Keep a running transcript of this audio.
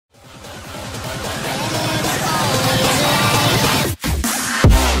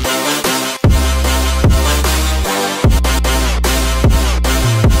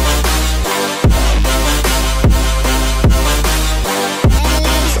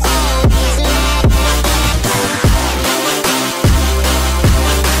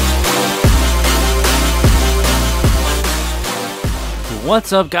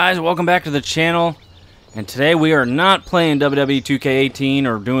What's up, guys? Welcome back to the channel. And today we are not playing WWE 2K18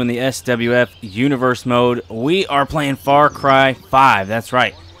 or doing the SWF Universe mode. We are playing Far Cry 5. That's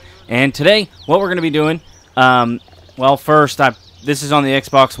right. And today, what we're going to be doing, well, first, this is on the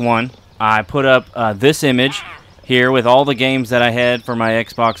Xbox One. I put up this image here with all the games that I had for my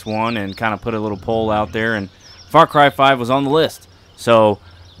Xbox One and kind of put a little poll out there. And Far Cry 5 was on the list. So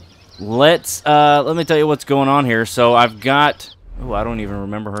let me tell you what's going on here. So I've got... Oh, I don't even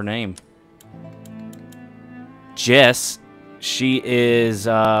remember her name. Jess. She is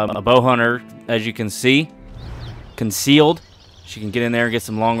a bow hunter, as you can see. Concealed. She can get in there and get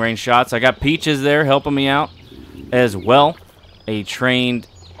some long-range shots. I got Peaches there helping me out as well. A trained...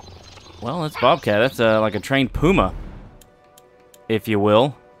 Well, that's Bobcat. That's like a trained puma, if you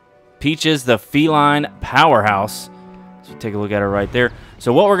will. Peaches, the feline powerhouse. So take a look at her right there.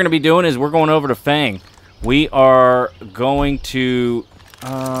 So what we're going to be doing is we're going over to Fang. We are going to,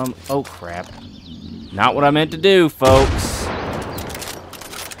 oh crap. Not what I meant to do, folks.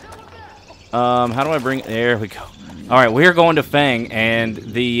 How do I bring, there we go. All right, we're going to Fang, and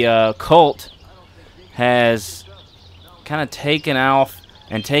the cult has kind of taken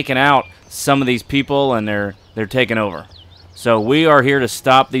out some of these people, and they're taking over. So we are here to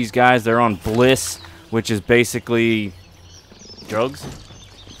stop these guys. They're on Bliss, which is basically drugs.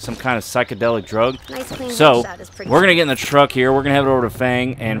 Some kind of psychedelic drug. Nice, so we're gonna get in the truck here. We're gonna head over to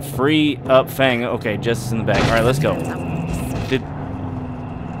Fang and free up Fang. Okay, Jess is in the back. All right, let's go. Did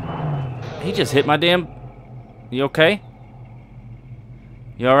he just hit my damn? You okay?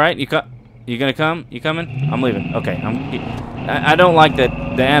 You all right? You gonna come? You coming? I'm leaving. Okay. I don't like that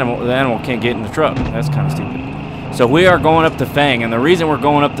the animal can't get in the truck. That's kind of stupid. So we are going up to Fang, and the reason we're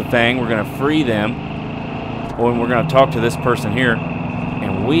going up to Fang, we're gonna free them, and we're gonna talk to this person here.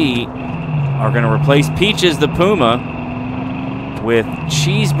 And we are going to replace Peaches the Puma with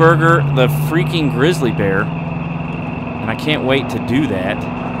Cheeseburger the freaking grizzly bear. And I can't wait to do that.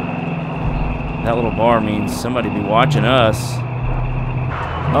 That little bar means somebody be watching us.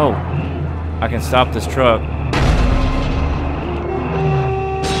 Oh, I can stop this truck.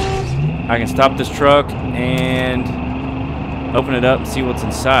 I can stop this truck and open it up and see what's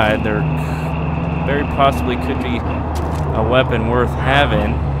inside. There very possibly could be a weapon worth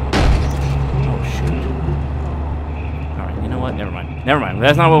having. Oh, shoot. Alright, you know what? Never mind. Never mind.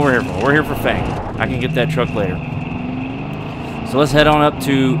 That's not what we're here for. We're here for Fang. I can get that truck later. So let's head on up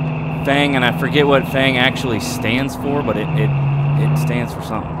to Fang, and I forget what Fang actually stands for, but it stands for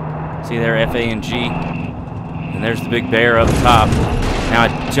something. See there, F-A-N-G. And there's the big bear up top. Now,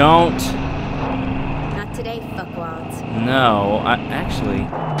 I don't... Not today, fuckwads. No, actually...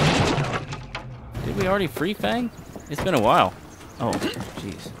 Did we already free Fang? It's been a while. Oh,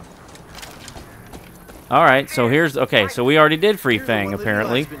 jeez. Alright, so here's... Okay, so we already did free Fang,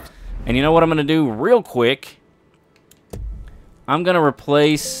 apparently. And you know what I'm going to do real quick? I'm going to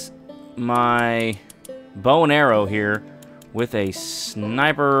replace my bow and arrow here with a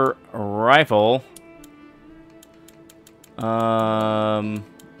sniper rifle.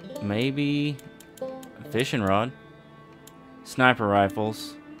 Maybe a fishing rod. Sniper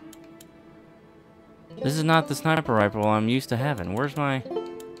rifles. This is not the sniper rifle I'm used to having. Where's my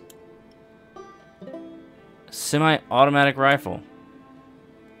semi-automatic rifle?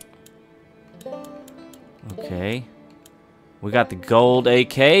 Okay. We got the gold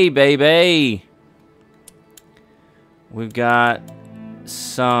AK, baby! We've got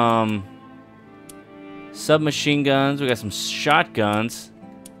some submachine guns. We got some shotguns.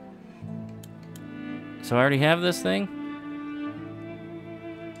 So I already have this thing?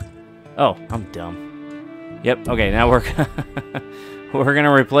 Oh, I'm dumb. Yep, okay, now we're going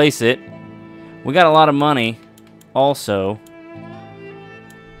to replace it. We got a lot of money also.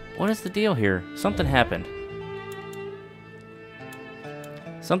 What is the deal here? Something happened.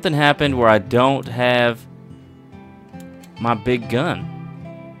 Something happened where I don't have my big gun.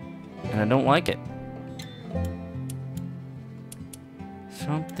 And I don't like it.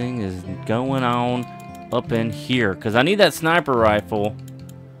 Something is going on up in here. Because I need that sniper rifle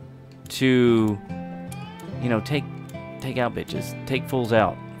to... You know, take out bitches. Take fools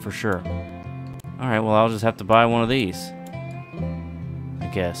out, for sure. Alright, well, I'll just have to buy one of these.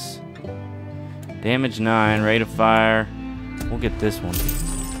 I guess. Damage 9, rate of fire. We'll get this one.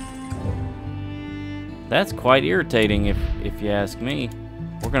 That's quite irritating, if you ask me.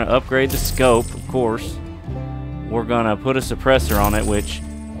 We're going to upgrade the scope, of course. We're going to put a suppressor on it, which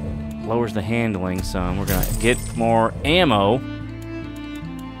lowers the handling some. We're going to get more ammo.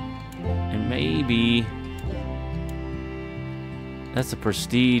 And maybe... That's a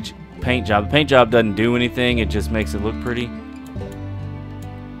prestige paint job. The paint job doesn't do anything. It just makes it look pretty.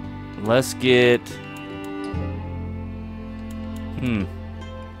 Let's get...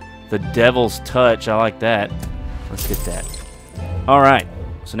 The Devil's Touch. I like that. Let's get that. Alright.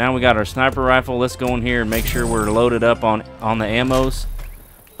 So now we got our sniper rifle. Let's go in here and make sure we're loaded up on the ammos.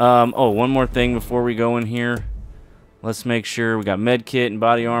 Oh, one more thing before we go in here. Let's make sure we got med kit and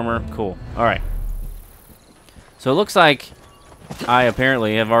body armor. Cool. Alright. So it looks like I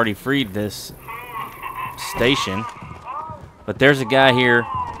apparently have already freed this station. But there's a guy here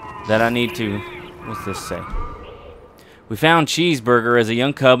that I need to... What's this say? We found Cheeseburger as a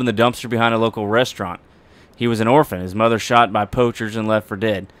young cub in the dumpster behind a local restaurant. He was an orphan, his mother shot by poachers and left for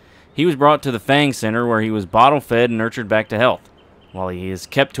dead. He was brought to the Fang Center where he was bottle-fed and nurtured back to health. While he is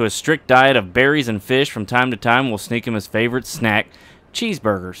kept to a strict diet of berries and fish, from time to time we'll sneak him his favorite snack,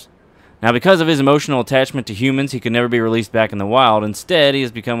 cheeseburgers. Now, because of his emotional attachment to humans, he could never be released back in the wild. Instead, he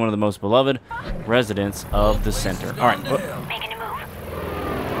has become one of the most beloved residents of the center. All right.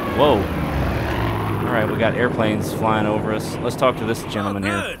 Whoa. All right, we got airplanes flying over us. Let's talk to this gentleman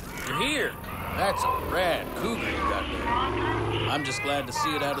here. You're here. That's a rad cougar you got there. I'm just glad to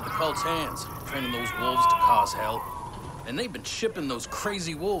see it out of the cult's hands, training those wolves to cause hell. And they've been shipping those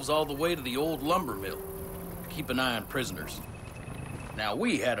crazy wolves all the way to the old lumber mill. Keep an eye on prisoners. Now,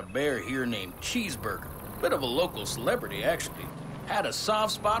 we had a bear here named Cheeseburger. Bit of a local celebrity, actually. Had a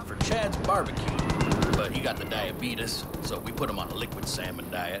soft spot for Chad's barbecue. But he got the diabetes, so we put him on a liquid salmon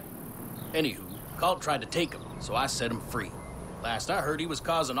diet. Anywho, cult tried to take him, so I set him free. Last I heard, he was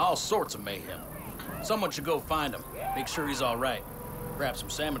causing all sorts of mayhem. Someone should go find him, make sure he's all right. Grab some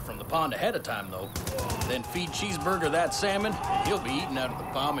salmon from the pond ahead of time, though. Then feed Cheeseburger that salmon, and he'll be eating out of the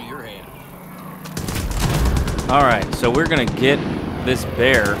palm of your hand. All right, so we're gonna get this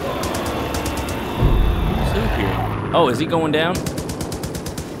bear. Soup here. Oh, is he going down?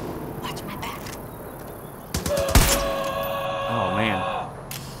 Watch my back. Oh man.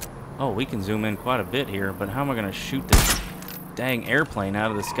 Oh, we can zoom in quite a bit here, but how am I gonna shoot this dang airplane out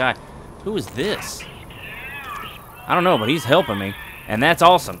of the sky? Who is this? I don't know, but he's helping me, and that's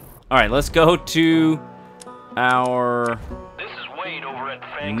awesome. All right, let's go to our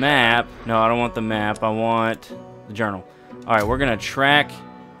map. No, I don't want the map. I want the journal. All right, we're gonna track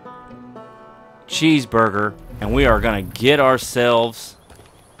Cheeseburger, and we are gonna get ourselves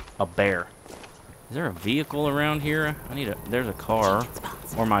a bear. Is there a vehicle around here? There's a car,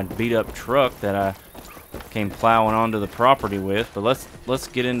 or my beat-up truck that I came plowing onto the property with. But let's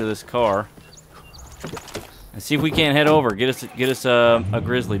get into this car and see if we can't head over. Get us a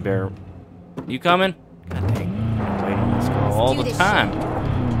grizzly bear. You coming? God dang, I'm waiting on this call all the time.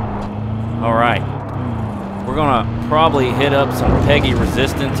 All right, we're gonna probably hit up some Peggy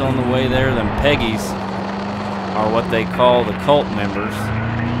resistance on the way there. Them Peggies are what they call the cult members.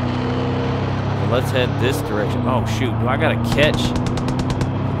 So let's head this direction. Oh shoot, do I gotta catch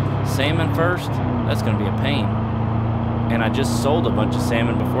salmon first? That's gonna be a pain. And I just sold a bunch of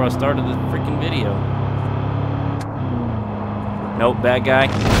salmon before I started the freaking video. Nope, bad guy.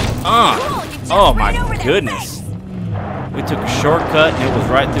 Oh my goodness. We took a shortcut and it was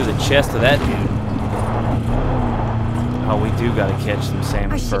right through the chest of that dude. Oh, we do gotta catch some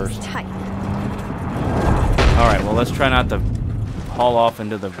salmon first. Alright, well let's try not to haul off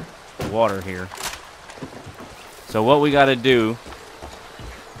into the water here. So what we gotta do,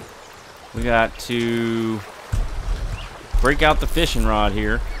 we got to break out the fishing rod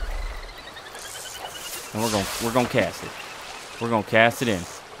here. And we're gonna cast it. We're gonna cast it in.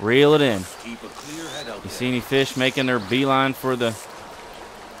 Reel it in. You see any fish making their beeline for the...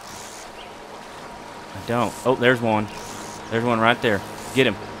 I don't. Oh, there's one. There's one right there. Get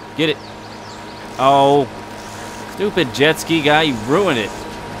him. Get it. Oh. Stupid jet ski guy, you ruined it.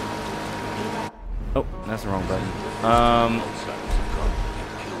 Oh, that's the wrong button.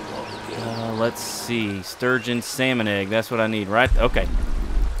 Let's see. Sturgeon salmon egg. That's what I need, right? Okay.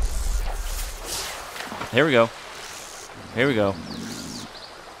 Here we go. Here we go.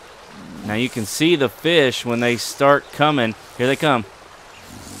 Now you can see the fish when they start coming. Here they come.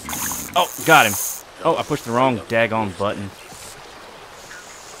 Oh, got him. Oh, I pushed the wrong daggone button.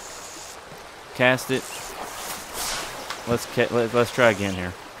 Cast it. Let's try again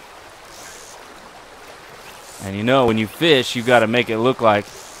here. And you know, when you fish, you got to make it look like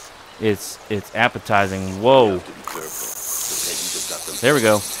it's appetizing. Whoa. There we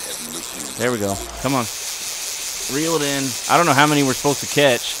go. There we go. Come on. Reel it in. I don't know how many we're supposed to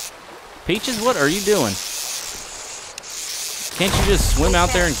catch. Peaches, what are you doing? Can't you just swim out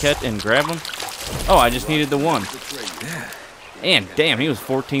there and catch and grab them? Oh, I just needed the one. And damn, he was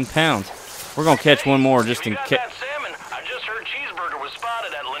 14 pounds. We're gonna catch one more just in case. I just heard Cheeseburger was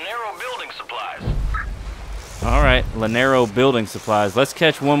spotted at Lanero Building Supplies. All right, Lanero building supplies. Let's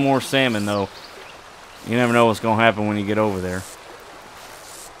catch one more salmon, though. You never know what's going to happen when you get over there.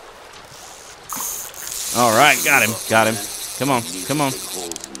 All right, got him. Got him. Come on, come on.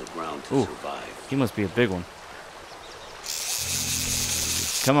 Ooh, he must be a big one.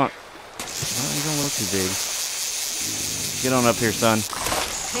 Come on. Oh, he don't look too big. Get on up here, son.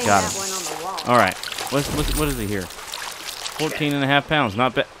 Got him. All right. What is he here? 14.5 pounds.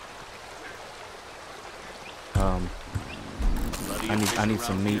 Not bad. I need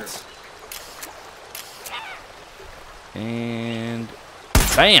some meats. And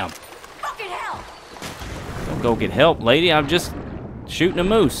bam! Don't go get help, lady. I'm just shooting a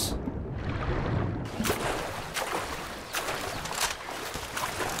moose.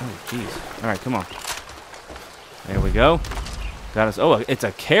 Oh, jeez. All right, come on. There we go. Got us. Oh, it's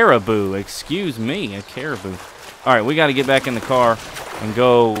a caribou. Excuse me, a caribou. All right, we got to get back in the car and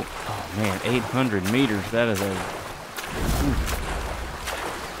go. Oh man, 800 meters. That is a. Oof.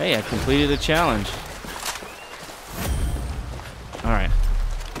 Hey, I completed a challenge. All right,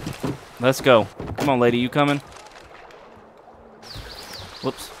 let's go. Come on, lady, you coming?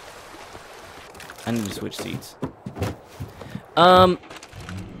 Whoops. I need to switch seats. What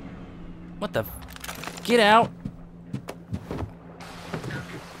the? Get out.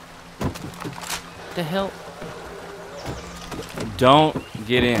 What the hell? Don't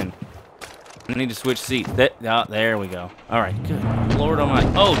get in. I need to switch seats. Oh, there we go. All right, good Lord Almighty.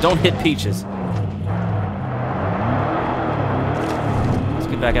 Oh, don't hit Peaches. Let's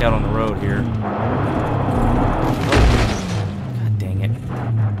get back out on the road here. God dang it.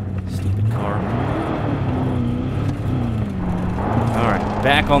 Stupid car. All right,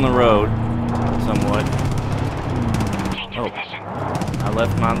 back on the road somewhat. Oh, I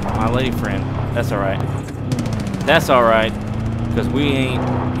left my lady friend. That's all right. That's all right, because we ain't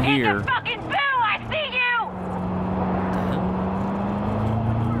here. Fucking boo! I see you!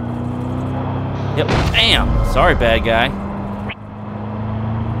 Yep. Bam! Sorry, bad guy.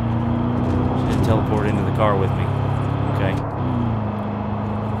 She didn't teleport into the car with me. Okay.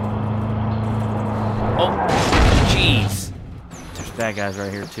 Oh, jeez. There's bad guys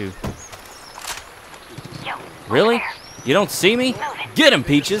right here, too. Really? You don't see me? Get him,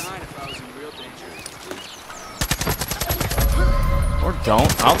 Peaches! Or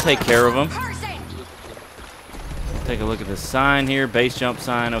don't. I'll take care of them. Take a look at the sign here. Base jump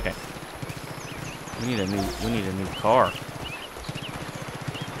sign. Okay. We need a new car.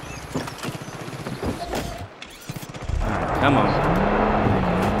 Right, come on.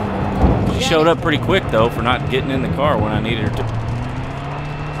 She showed up pretty quick though for not getting in the car when I needed her to.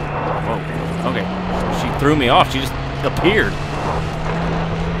 Whoa. Okay. She threw me off. She just appeared.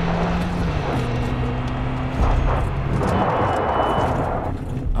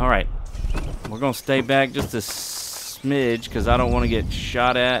 Alright, we're going to stay back just a smidge because I don't want to get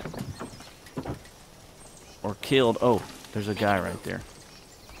shot at or killed. Oh, there's a guy right there.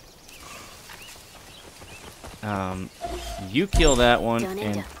 You kill that one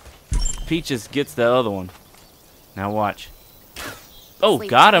and Peaches gets the other one. Now watch. Oh,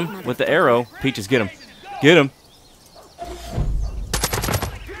 got him with the arrow. Peaches, get him. Get him.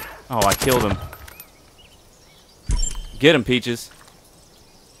 Oh, I killed him. Get him, Peaches.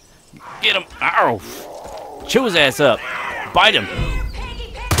 Get him. Ow. Chew his ass up. Bite him.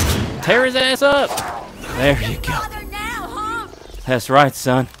 Tear his ass up. There you go. That's right,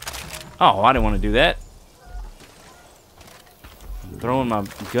 son. Oh, I didn't want to do that. I'm throwing my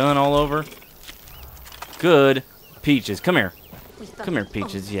gun all over. Good. Peaches, come here. Come here,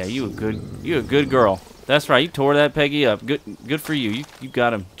 Peaches. Yeah, you a good girl. That's right. You tore that Peggy up. Good for you. You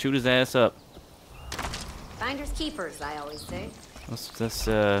got him. Chewed his ass up. Finders keepers, I always say. Let's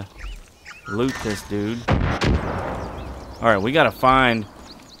loot this dude. All right, we gotta find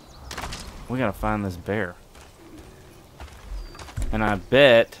this bear. And I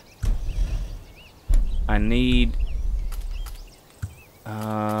bet I need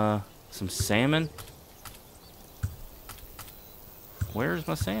some salmon. Where's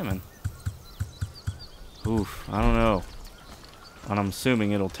my salmon? Oof, I don't know. And I'm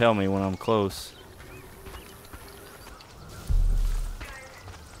assuming it'll tell me when I'm close.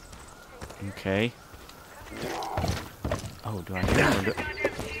 Okay. Oh, do I hit him? What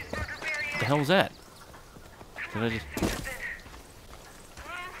the hell was that? Did I just...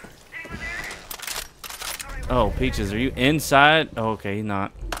 Oh, Peaches, are you inside? Oh, okay,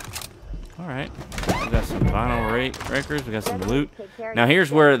 not. Alright. We got some vinyl records. We got some loot. Now,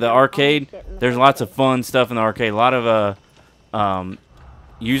 here's where the arcade... There's lots of fun stuff in the arcade. A lot of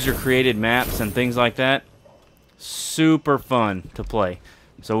user-created maps and things like that. Super fun to play.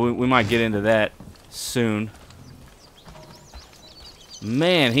 So we might get into that soon.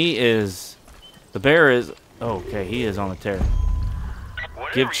 Man, he is... The bear is... Okay, he is on the tear.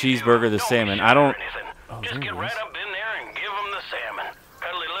 Give Cheeseburger the salmon. I don't... Oh, Just there get he right is. up in there and give him the salmon.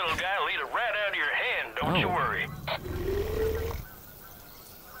 Cuddly little guy will eat it right out of your hand, don't you worry.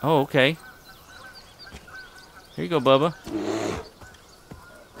 Oh, okay. Here you go, Bubba.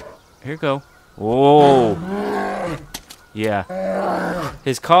 Here you go. Whoa. Yeah.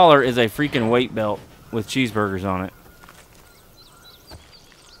 His collar is a freaking weight belt with cheeseburgers on it.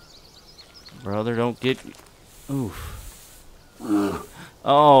 Brother, don't get... Oof.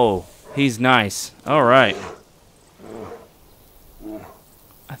 Oh, he's nice. All right.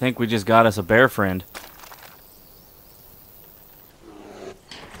 I think we just got us a bear friend.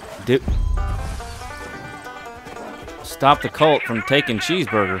 Stop the cult from taking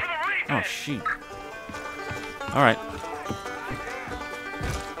Cheeseburger. Oh, shoot. All right.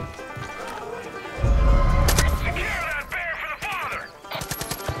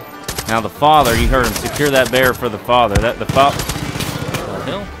 Now the father, you heard him. Secure that bear for the father. The father. What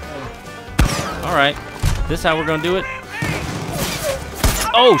the hell? All right. This how we're gonna do it?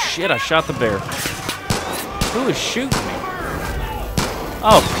 Oh shit! I shot the bear. Who is shooting me?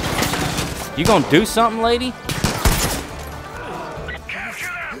 Oh, you gonna do something, lady?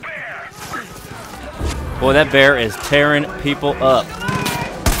 Boy, that bear is tearing people up.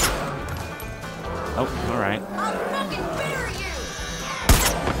 Oh, all right.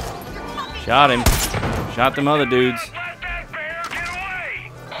 Shot him. Shot them other dudes.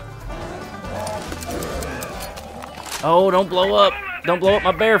 Oh, don't blow up. Don't blow up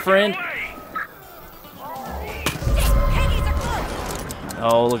my bear friend.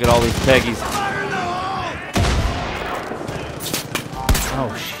 Oh, look at all these Peggies. Oh,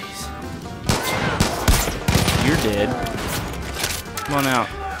 jeez. You're dead. Come on out.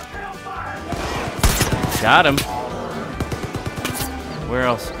 Got him. Where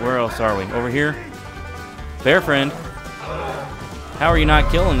else? Where else are we? Over here? Bear friend. How are you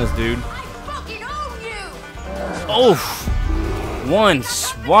not killing this dude? Oh! One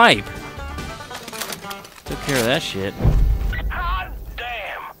swipe. Took care of that shit. Hot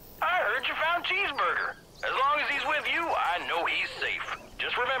damn! I heard you found Cheeseburger. As long as he's with you, I know he's safe.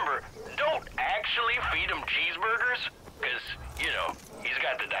 Just remember, don't actually feed him cheeseburgers, because, you know, he's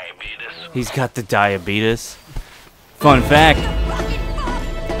got the diabetes. He's got the diabetes. Fun fact,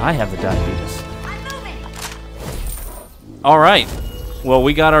 I have the diabetes. Alright. Well,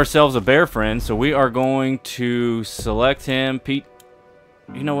 we got ourselves a bear friend, so we are going to select him. Pete,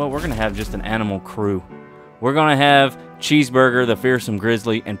 you know what? We're going to have just an animal crew. We're going to have Cheeseburger, the fearsome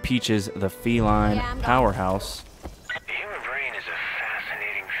grizzly, and Peaches, the feline powerhouse. The human brain is a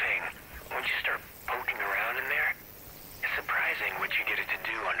fascinating thing. Once you start poking around in there, it's surprising what you get it to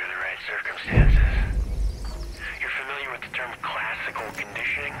do under the right circumstances. You're familiar with the term classical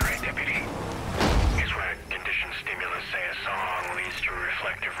conditioning, right, Deputy? It's when a conditioned stimulus, say a song, leads to a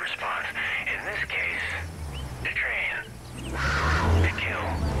reflective response. In this case, to train, to kill,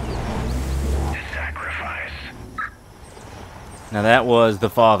 to sacrifice. Now that was the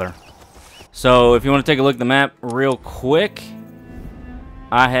father. So if you want to take a look at the map real quick,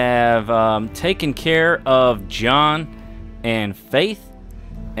 I have taken care of John and Faith.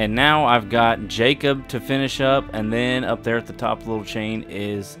 And now I've got Jacob to finish up, and then up there at the top of the little chain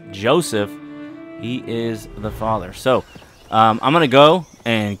is Joseph. He is the father. So I'm going to go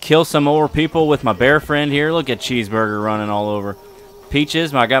and kill some more people with my bear friend here. Look at Cheeseburger running all over.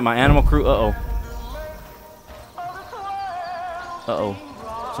 Peaches, I got my animal crew. Uh-oh. Uh-oh.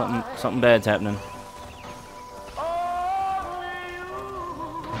 Something bad's happening.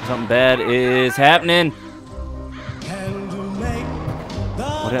 Something bad is happening.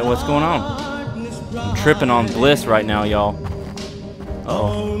 What's going on? I'm tripping on bliss right now, y'all.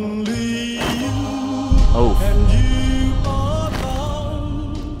 Uh-oh. Oh.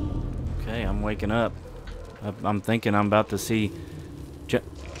 Okay, I'm waking up. I'm thinking I'm about to see... What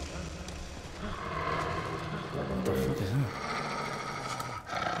the fuck is that?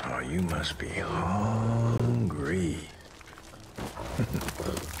 Oh, you must be hungry.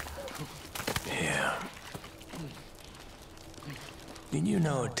 Yeah. Did you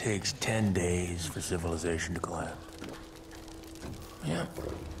know it takes 10 days for civilization to collapse? Yeah.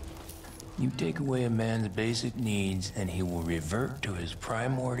 You take away a man's basic needs and he will revert to his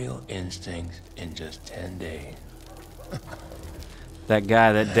primordial instincts in just 10 days. That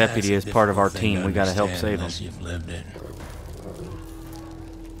guy, that deputy, is part of our team. We gotta help save him. You've lived it.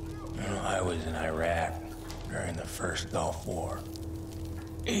 You know, I was in Iraq during the first Gulf War.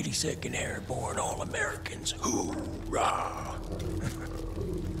 82nd Airborne All-Americans. Hoorah!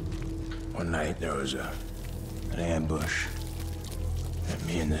 One night there was an ambush. And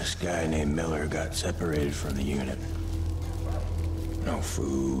me and this guy named Miller got separated from the unit. No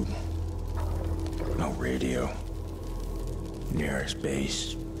food. No radio. Nearest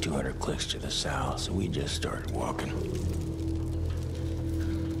base, 200 clicks to the south, so we just started walking.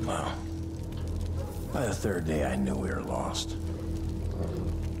 Well, by the third day, I knew we were lost.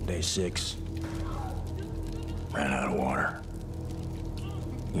 Day 6, ran out of water.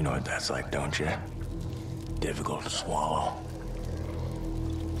 You know what that's like, don't you? Difficult to swallow.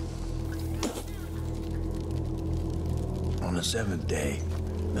 On the 7th day,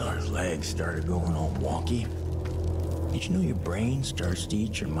 Miller's legs started going all wonky. Did you know your brain starts to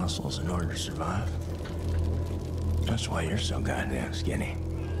eat your muscles in order to survive? That's why you're so goddamn skinny.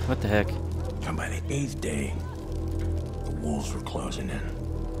 What the heck? And by the 8th day, the wolves were closing in.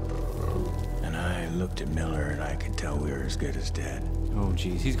 And I looked at Miller and I could tell we were as good as dead. Oh,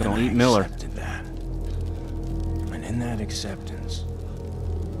 jeez, he's gonna And eat I Miller. accepted that. And in that acceptance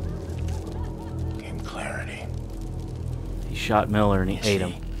came clarity. He shot Miller and he ate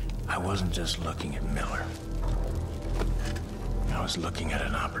him. I wasn't just looking at Miller. I was looking at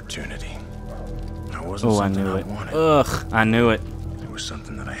an opportunity. I wasn't Oh, I something knew I it. wanted. Ugh, I knew it. It was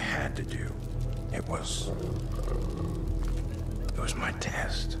something that I had to do. It was my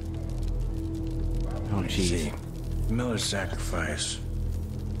test. Oh, You jeez. see, Miller's sacrifice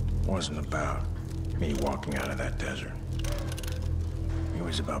wasn't about me walking out of that desert. It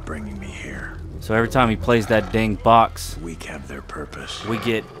was about bringing me here. So every time he plays that dang box, We have their purpose. we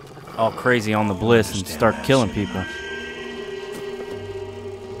get all crazy on the bliss and start killing people.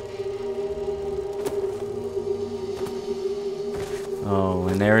 Oh,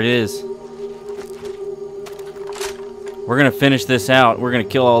 and there it is. We're gonna finish this out. We're gonna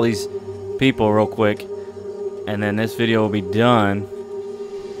kill all these people real quick, and then this video will be done.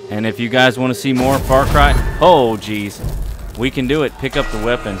 And if you guys want to see more Far Cry, oh geez, we can do it. Pick up the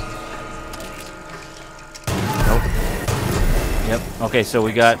weapon. Nope. Yep. Okay, so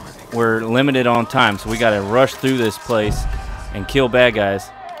we're limited on time, so we gotta rush through this place and kill bad guys.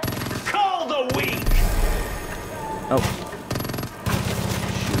 Call the weak. Oh.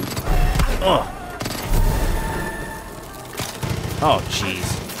 Shoot. Oh. Oh, jeez.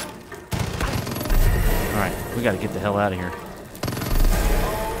 Alright, we gotta get the hell out of here.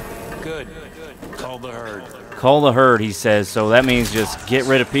 Good. Call the herd. Call the herd, he says, so that means just get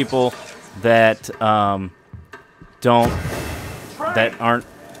rid of people that aren't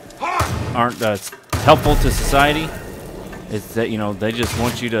helpful to society. It's that, you know, he just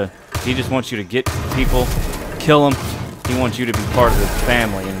wants you to get people, kill them. He wants you to be part of the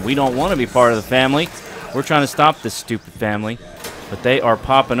family, and we don't want to be part of the family. We're trying to stop this stupid family, but they are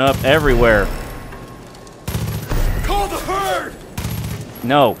popping up everywhere. Call the herd.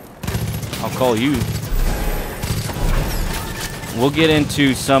 No, I'll call you. We'll get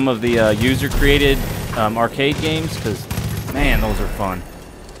into some of the user-created arcade games, because, man, those are fun.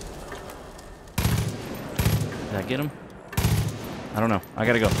 Did I get him? I don't know. I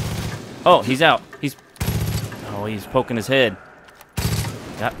gotta go. Oh, he's out. He's poking his head.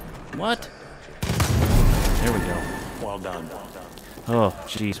 Got what? There we go. Well done. Oh,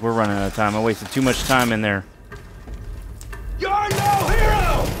 jeez, we're running out of time. I wasted too much time in there. You're no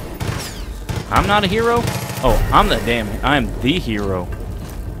hero. I'm not a hero? Oh, I'm the hero.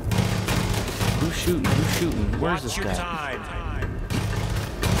 Who's shooting? Who's shooting? Where's this guy? Time.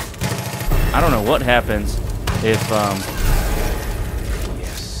 I don't know what happens if,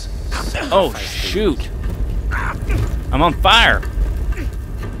 Yes. oh, shoot. I'm on fire.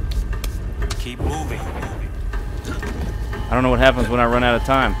 Keep moving. I don't know what happens when I run out of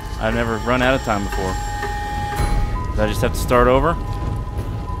time. I've never run out of time before. Do I just have to start over?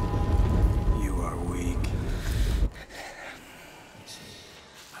 You are weak.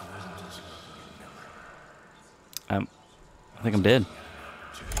 I think I'm dead.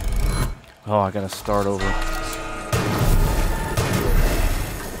 Oh, I gotta start over.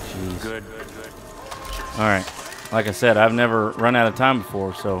 Jeez. Good. Alright. Like I said, I've never run out of time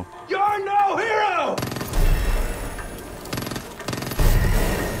before, so. You're no hero.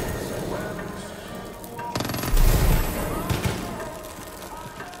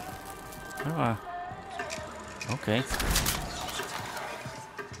 How do I? Okay.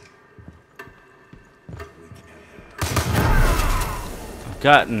 I've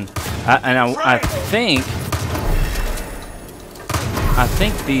gotten. I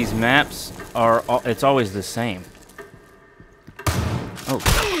think these maps are. It's always the same. Oh,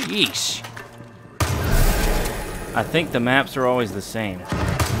 yeesh. I think the maps are always the same.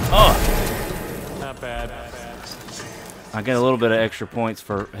 Oh! Not bad. I get a little bit of extra points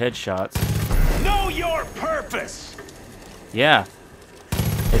for headshots. Know your purpose. Yeah.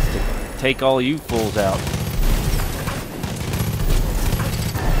 It's to take all you fools out.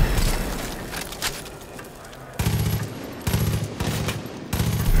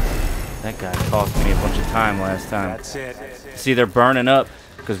 That guy cost me a bunch of time last time. That's it. See, they're burning up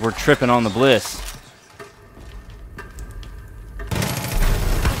because we're tripping on the bliss.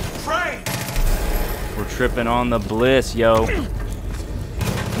 Frank! We're tripping on the bliss, yo.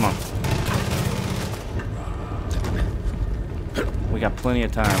 Come on. We got plenty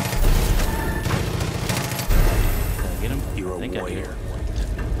of time. Did I get him? You're I think a I did. warrior.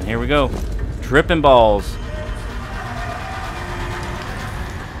 And here we go. Tripping balls.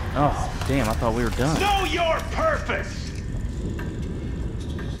 Oh, damn, I thought we were done. Know your purpose!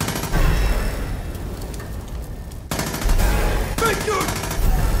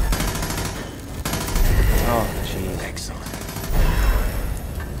 Oh, jeez. Excellent.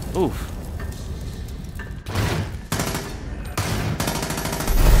 Oof.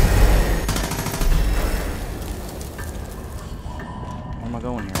 Where am I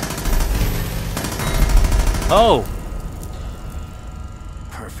going here? Oh!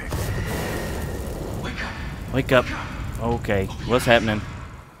 Perfect. Wake up. Okay, what's happening?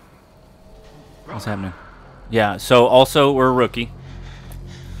 What's happening? Yeah, so also we're a rookie.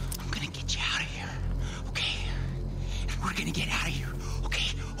 I'm gonna get you out of here, okay? And we're gonna get out of here,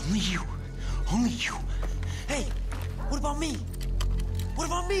 okay? Only you. Only you. Hey, what about me? What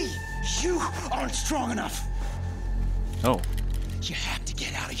about me? You aren't strong enough. Oh. You have to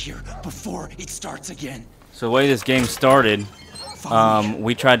get out of here before it starts again. So the way this game started,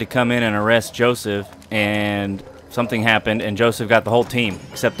 we tried to come in and arrest Joseph, and something happened, and Joseph got the whole team,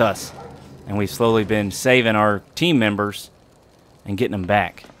 except us. And we've slowly been saving our team members and getting them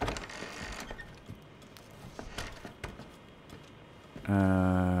back.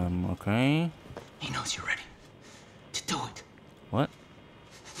 Okay. He knows you're ready to do it. What?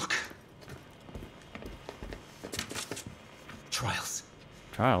 Look. Trials.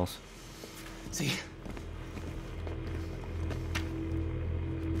 Trials? See?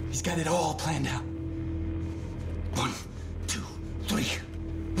 He's got it all planned out. 1, 2, 3.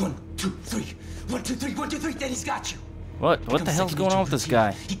 1, 2, 3. 1, 2, 3. 1, 2, 3. Then he's got you. What the hell's going on with this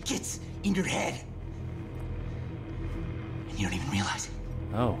guy? He gets in your head. And you don't even realize it.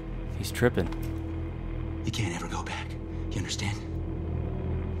 Oh, he's tripping. You can't ever go back. You understand?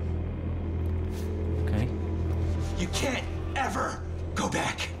 Okay. You can't ever go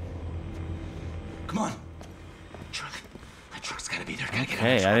back. Come on. Truck. That truck's gotta be there. Gotta get out of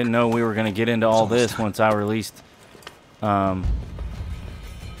Okay, the I truck. didn't know we were gonna get into all almost this done. once I released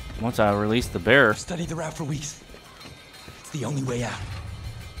the bear. Studied the route for weeks. It's the only way out.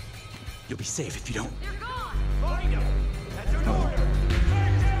 You'll be safe if you don't. They're gone.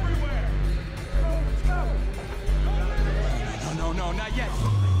 No, not yet.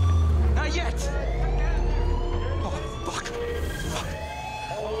 Not yet. Oh, fuck.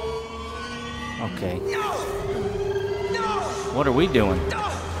 Okay. No! No! What are we doing?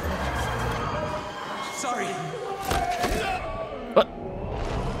 Sorry. What?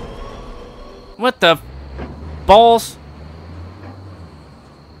 What the balls?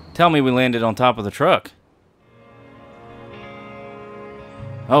 Tell me we landed on top of the truck.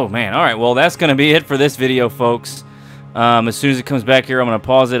 Oh man, alright, well that's gonna be it for this video, folks. As soon as it comes back here, I'm gonna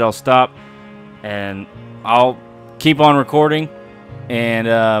pause it, I'll stop, and I'll keep on recording, and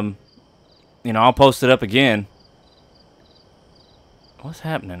you know, I'll post it up again. What's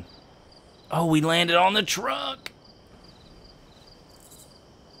happening? Oh, we landed on the truck.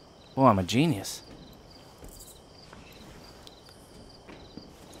 Boy, I'm a genius.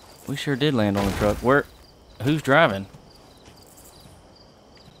 We sure did land on the truck. Who's driving?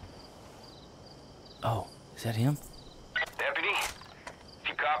 Oh, is that him? Deputy, if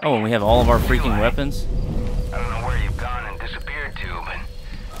you copy, Oh, and we have all of our freaking weapons. I don't know where you've gone and disappeared to, but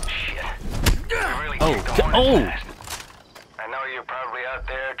shit. You really Oh, kicked the hornet's oh. nest. I know you're probably out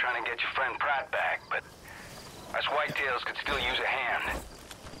there trying to get your friend Pratt back, but us whitetails could still use a hand.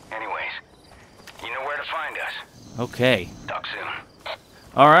 Anyways, you know where to find us. Okay. Talk soon.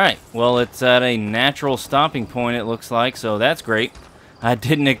 Alright, well, it's at a natural stopping point, it looks like, so that's great. I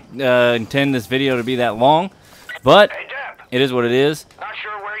didn't intend this video to be that long, but Hey, Dep. it is what it is. Not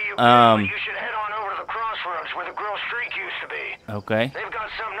sure where you've Um, been, but you should head on over to the crossroads where the grill streak used to be. Okay. They've got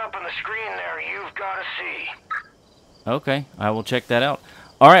something up on the screen there you've got to see. Okay, I will check that out.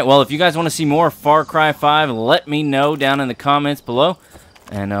 Alright, well, if you guys want to see more Far Cry 5, let me know down in the comments below,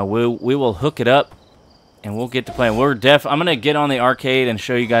 and we will hook it up, and we'll get to playing. I'm going to get on the arcade and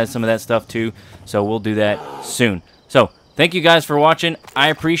show you guys some of that stuff too, so we'll do that soon. So, thank you guys for watching. I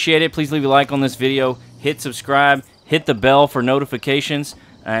appreciate it. Please leave a like on this video, hit subscribe, hit the bell for notifications.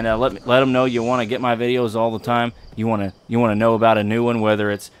 And let them know you want to get my videos all the time. You want to know about a new one, whether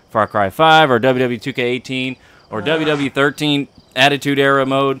it's Far Cry 5 or WW2K18 or WW13 Attitude Era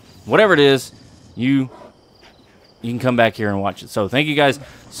mode, whatever it is, you can come back here and watch it. So thank you guys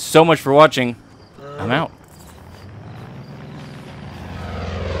so much for watching. I'm out.